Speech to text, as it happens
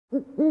Hi,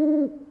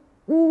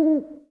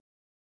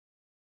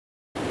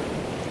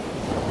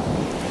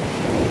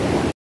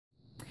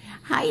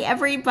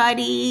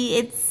 everybody.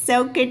 It's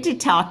so good to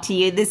talk to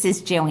you. This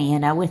is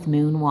Joanna with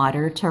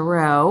Moonwater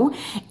Tarot.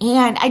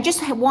 And I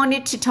just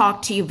wanted to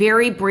talk to you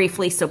very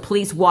briefly, so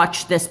please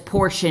watch this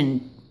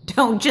portion.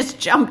 Don't just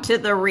jump to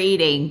the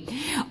reading.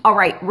 All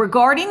right,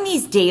 regarding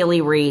these daily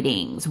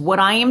readings, what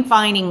I am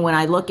finding when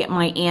I look at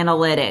my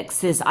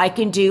analytics is I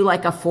can do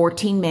like a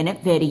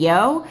 14-minute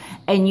video,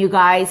 and you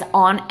guys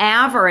on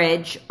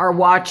average are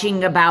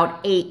watching about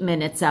 8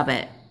 minutes of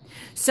it.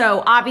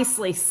 So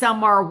obviously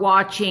some are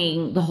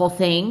watching the whole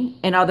thing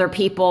and other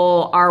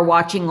people are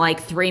watching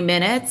like 3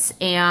 minutes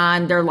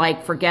and they're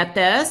like, forget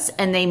this,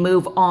 and they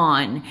move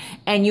on,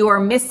 and you are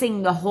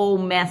missing the whole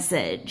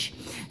message.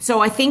 So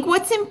I think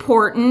what's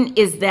important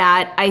is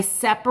that I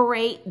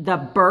separate the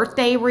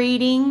birthday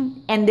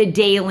reading and the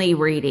daily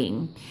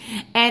reading.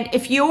 And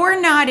if you're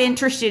not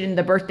interested in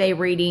the birthday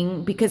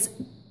reading, because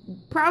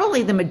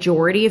probably the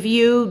majority of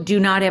you do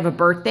not have a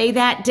birthday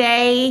that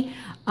day,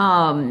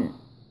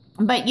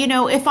 but, you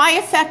know, if I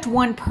affect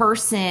one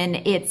person,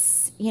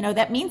 it's, you know,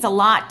 that means a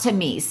lot to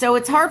me. So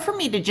it's hard for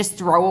me to just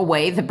throw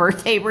away the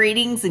birthday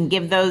readings and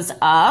give those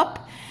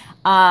up.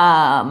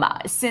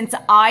 Since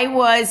I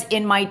was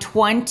in my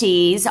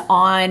 20s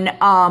on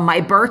my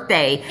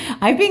birthday,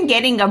 I've been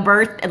getting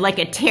like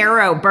a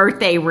tarot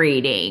birthday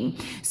reading.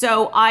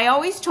 So I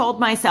always told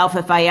myself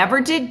if I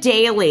ever did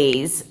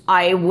dailies,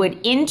 I would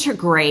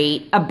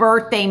integrate a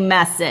birthday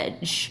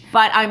message.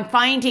 But I'm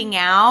finding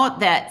out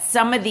that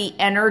some of the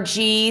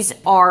energies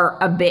are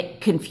a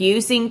bit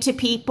confusing to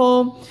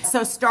people.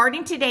 So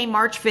starting today,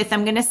 March 5th,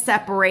 I'm going to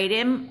separate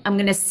him. I'm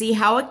going to see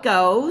how it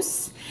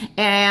goes,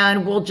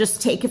 and we'll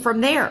just take it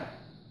from there.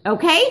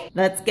 Okay,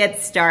 let's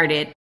get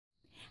started.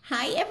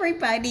 Hi,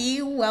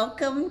 everybody.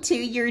 Welcome to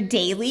your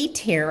daily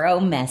tarot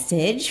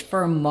message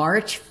for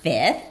March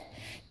 5th,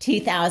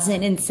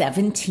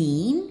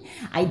 2017.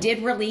 I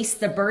did release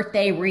the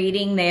birthday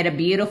reading. They had a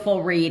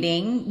beautiful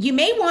reading. You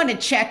may want to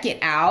check it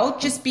out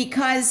just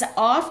because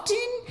often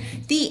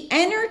the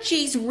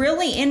energies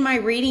really in my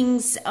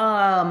readings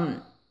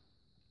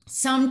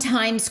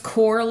sometimes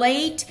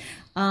correlate.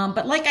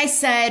 But like I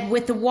said,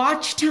 with the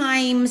watch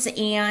times,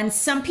 and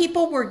some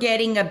people were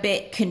getting a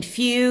bit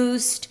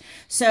confused.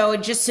 So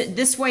just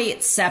this way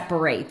it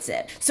separates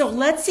it. So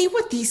let's see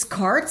what these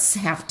cards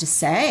have to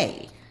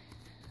say.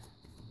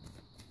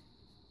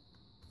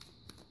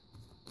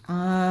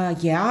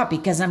 Yeah,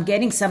 because I'm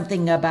getting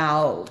something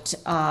about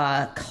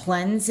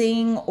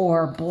cleansing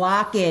or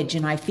blockage.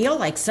 And I feel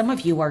like some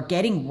of you are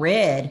getting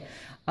rid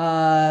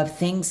of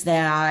things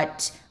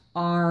that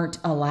aren't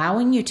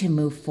allowing you to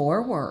move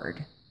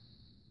forward.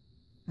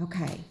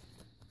 Okay,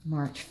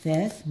 March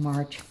 5th,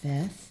 March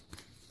 5th.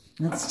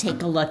 Let's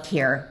take a look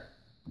here.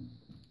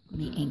 Let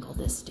me angle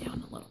this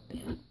down a little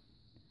bit.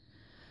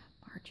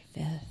 March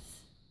 5th.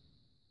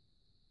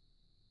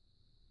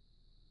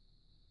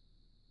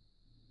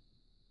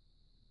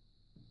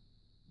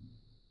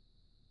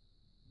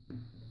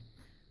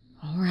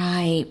 All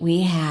right,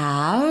 we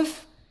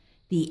have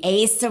the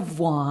Ace of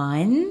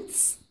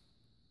Wands.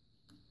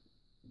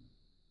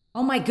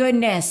 Oh my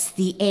goodness,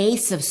 the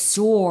Ace of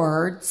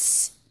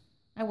Swords.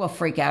 I will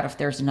freak out if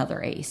there's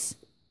another ace.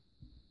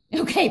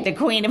 Okay, the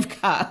Queen of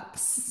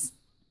Cups.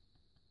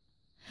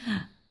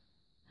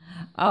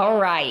 All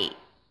right.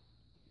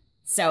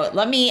 So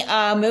let me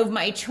move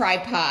my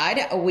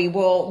tripod. We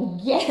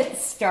will get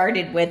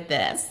started with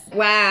this.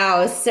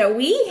 Wow. So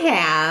we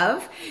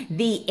have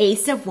the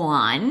Ace of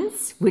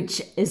Wands,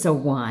 which is a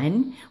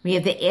 1. We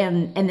have the,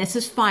 and this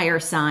is fire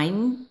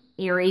sign,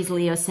 Aries,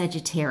 Leo,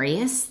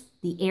 Sagittarius.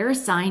 The air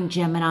sign,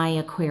 Gemini,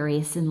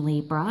 Aquarius, and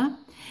Libra.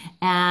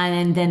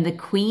 And then the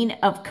Queen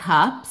of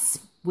Cups,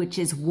 which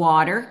is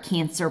water,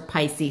 Cancer,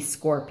 Pisces,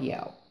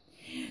 Scorpio.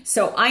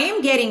 So I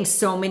am getting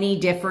so many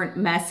different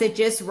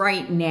messages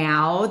right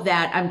now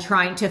that I'm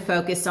trying to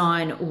focus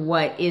on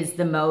what is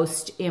the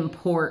most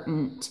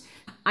important.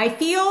 I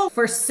feel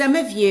for some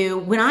of you,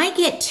 when I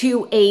get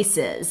 2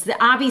 aces,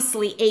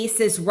 obviously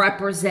aces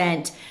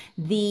represent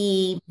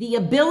the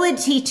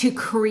ability to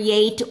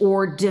create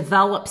or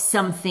develop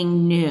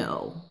something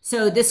new.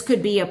 So this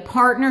could be a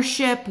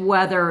partnership,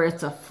 whether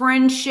it's a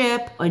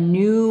friendship, a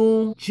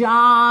new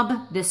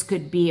job. This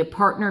could be a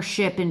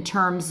partnership in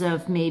terms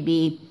of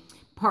maybe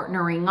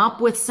partnering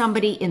up with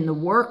somebody in the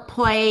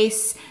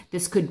workplace.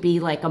 This could be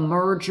like a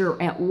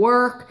merger at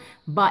work,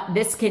 but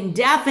this can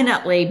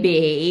definitely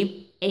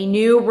be a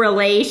new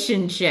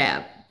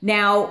relationship.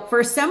 Now,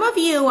 for some of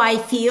you, I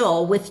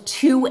feel with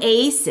 2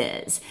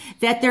 aces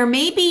that there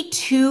may be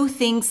 2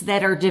 things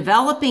that are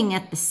developing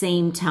at the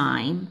same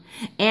time.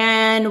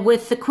 And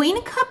with the Queen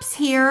of Cups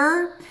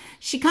here,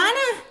 she kind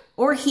of,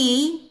 or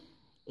he,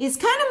 is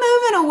kind of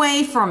moving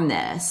away from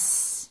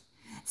this.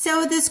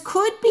 So this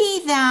could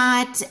be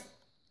that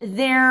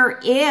there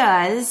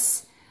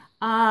is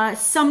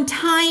some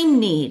time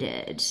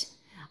needed,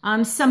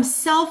 some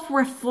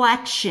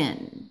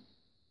self-reflection.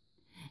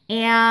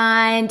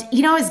 And,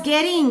 you know, it's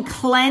getting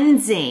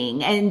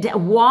cleansing, and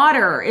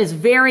water is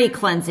very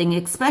cleansing,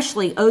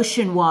 especially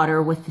ocean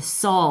water with the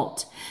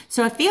salt.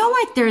 So I feel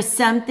like there's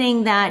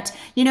something that,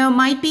 you know,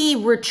 might be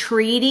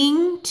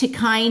retreating to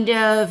kind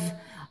of,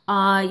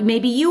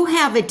 maybe you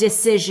have a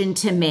decision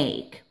to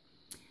make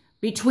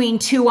between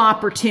two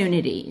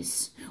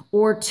opportunities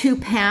or two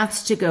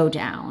paths to go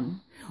down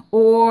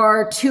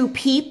or two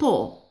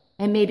people,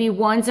 and maybe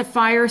one's a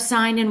fire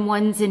sign and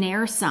one's an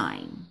air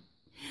sign.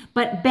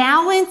 But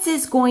balance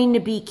is going to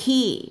be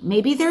key.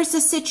 Maybe there's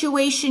a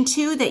situation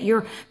too that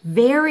you're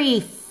very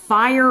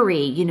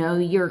fiery, you know,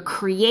 you're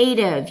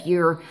creative,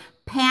 you're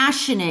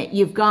passionate,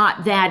 you've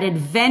got that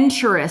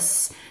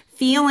adventurous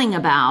feeling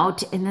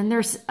about. And then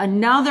there's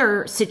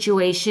another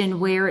situation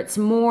where it's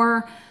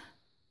more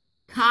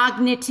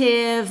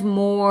cognitive,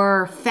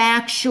 more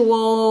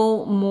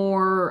factual,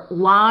 more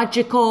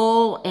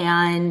logical,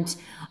 and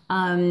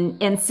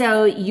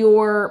so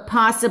you're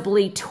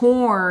possibly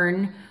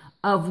torn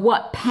of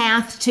what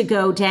path to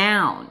go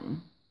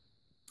down.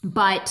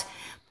 But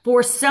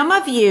for some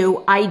of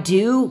you, I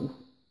do,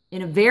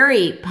 in a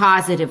very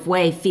positive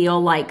way, feel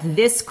like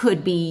this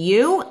could be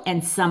you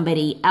and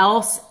somebody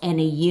else, and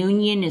a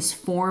union is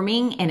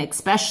forming, and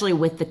especially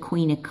with the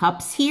Queen of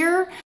Cups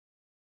here,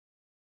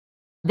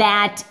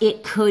 that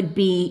it could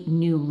be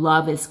new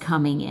love is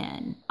coming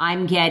in.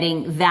 I'm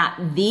getting that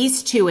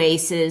these two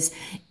aces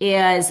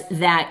is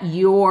that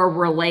your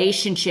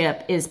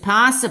relationship is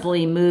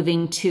possibly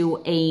moving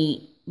to a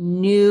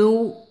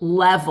new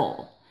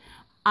level.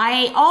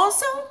 I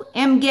also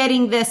am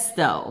getting this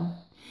though.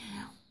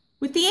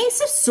 With the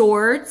Ace of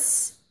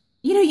Swords,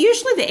 you know,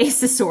 usually the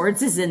Ace of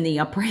Swords is in the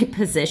upright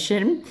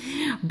position.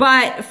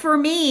 But for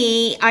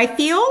me, I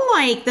feel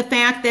like the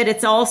fact that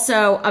it's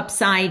also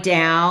upside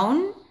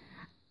down,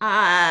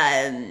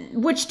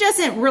 which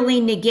doesn't really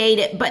negate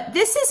it, but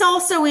this is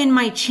also in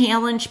my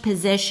challenge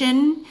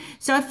position.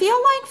 So I feel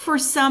like for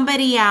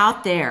somebody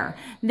out there,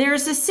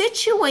 there's a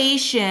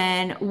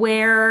situation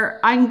where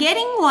I'm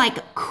getting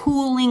like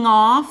cooling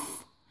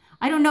off.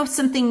 I don't know if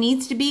something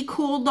needs to be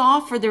cooled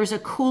off or there's a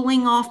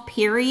cooling off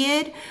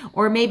period,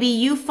 or maybe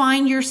you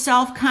find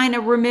yourself kind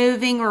of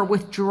removing or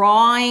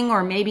withdrawing,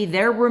 or maybe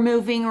they're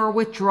removing or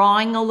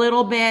withdrawing a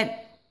little bit.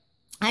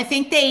 I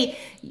think they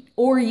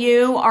or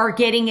you are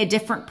getting a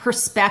different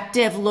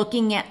perspective,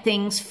 looking at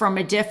things from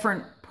a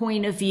different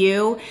point of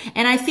view.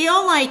 And I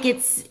feel like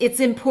it's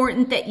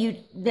important that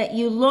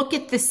you look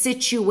at the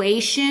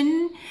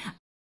situation.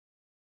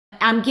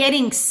 I'm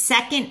getting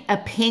second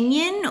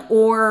opinion,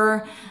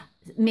 or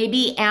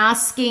maybe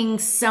asking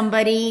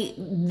somebody.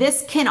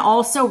 This can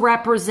also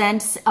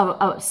represent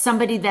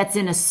somebody that's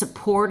in a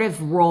supportive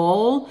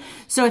role.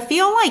 So I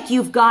feel like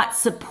you've got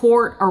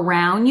support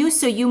around you.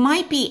 So you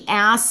might be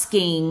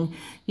asking,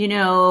 you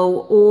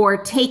know, or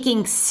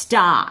taking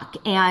stock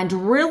and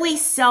really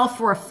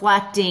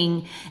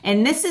self-reflecting.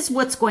 And this is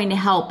what's going to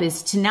help,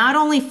 is to not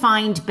only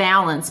find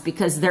balance,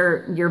 because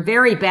you're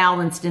very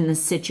balanced in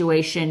this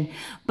situation,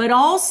 but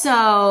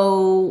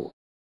also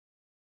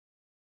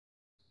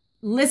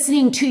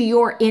listening to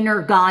your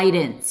inner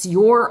guidance,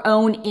 your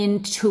own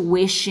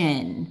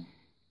intuition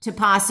to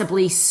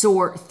possibly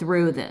sort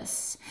through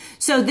this.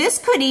 So this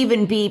could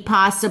even be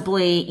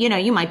possibly, you know,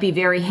 you might be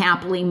very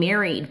happily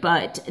married,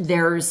 but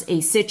there's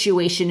a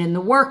situation in the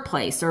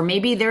workplace, or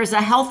maybe there's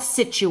a health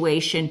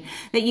situation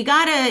that you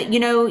gotta, you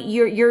know,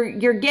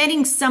 you're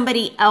getting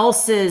somebody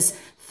else's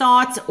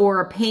thoughts or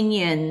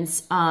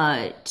opinions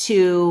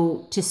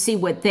to see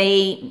what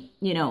they,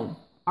 you know,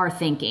 are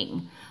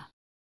thinking,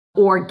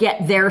 or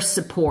get their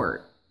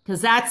support.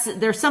 Because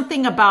there's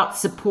something about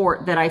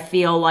support that I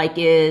feel like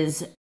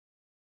is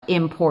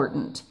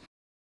important.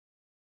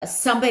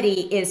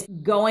 Somebody is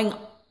going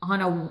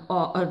on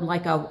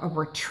a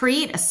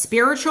retreat, a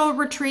spiritual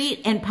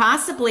retreat, and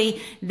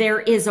possibly there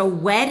is a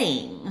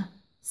wedding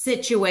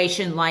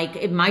situation. Like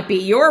it might be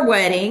your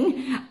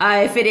wedding.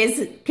 If it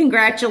is,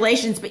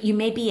 congratulations, but you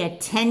may be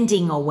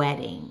attending a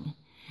wedding.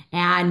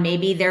 And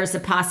maybe there's a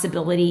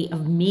possibility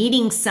of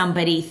meeting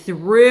somebody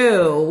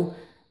through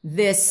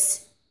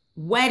this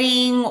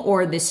wedding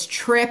or this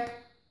trip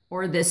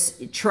or this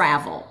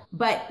travel.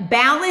 But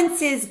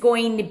balance is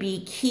going to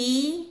be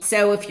key.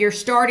 So if you're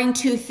starting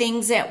two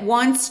things at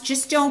once,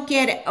 just don't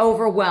get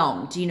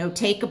overwhelmed. You know,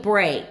 take a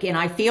break. And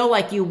I feel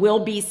like you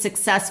will be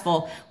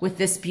successful with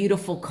this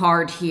beautiful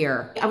card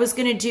here. I was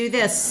going to do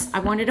this. I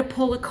wanted to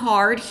pull a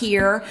card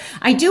here.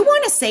 I do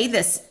want to say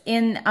this.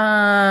 In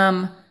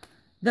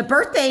the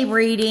birthday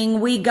reading,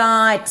 we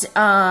got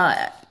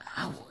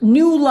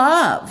new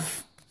love.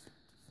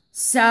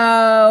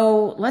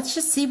 So let's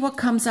just see what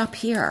comes up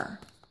here.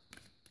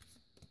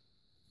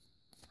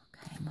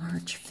 Okay,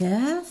 March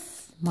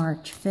 5th.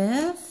 March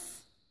 5th.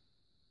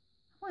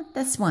 I want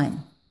this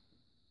one.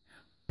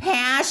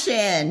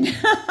 Passion.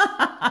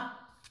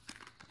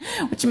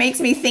 Which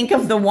makes me think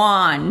of the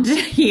wand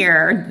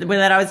here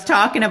that I was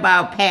talking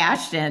about,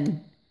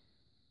 passion.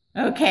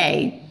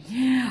 Okay.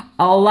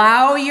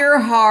 Allow your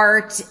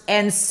heart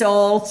and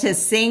soul to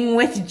sing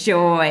with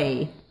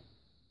joy.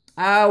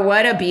 Oh,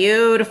 what a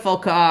beautiful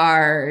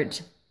card.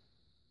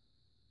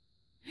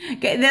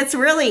 Okay, that's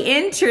really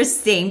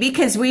interesting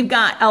because we've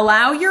got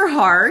allow your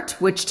heart,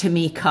 which to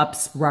me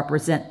cups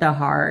represent the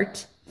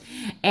heart.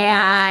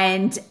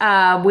 And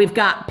we've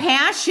got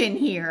passion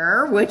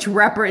here, which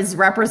is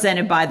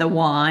represented by the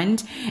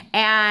wand.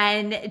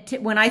 And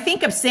when I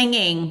think of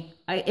singing,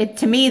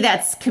 to me,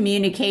 that's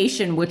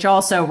communication, which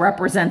also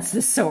represents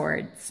the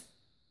swords.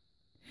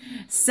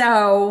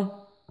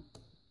 So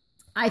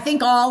I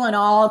think all in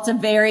all, it's a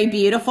very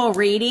beautiful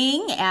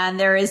reading, and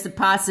there is the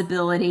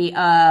possibility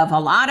of a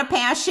lot of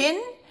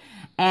passion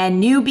and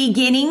new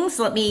beginnings.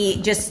 Let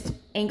me just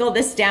angle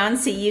this down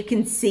so you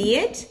can see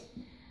it.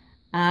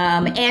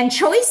 And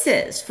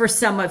choices for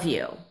some of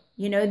you.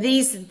 You know,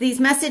 these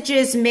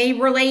messages may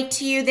relate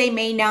to you, they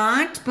may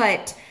not,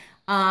 but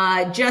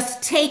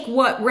just take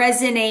what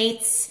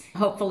resonates.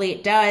 Hopefully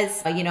it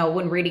does. You know,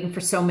 when reading for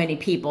so many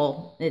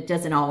people, it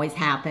doesn't always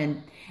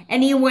happen.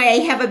 Anyway,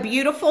 have a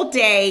beautiful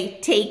day.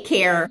 Take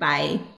care. Bye.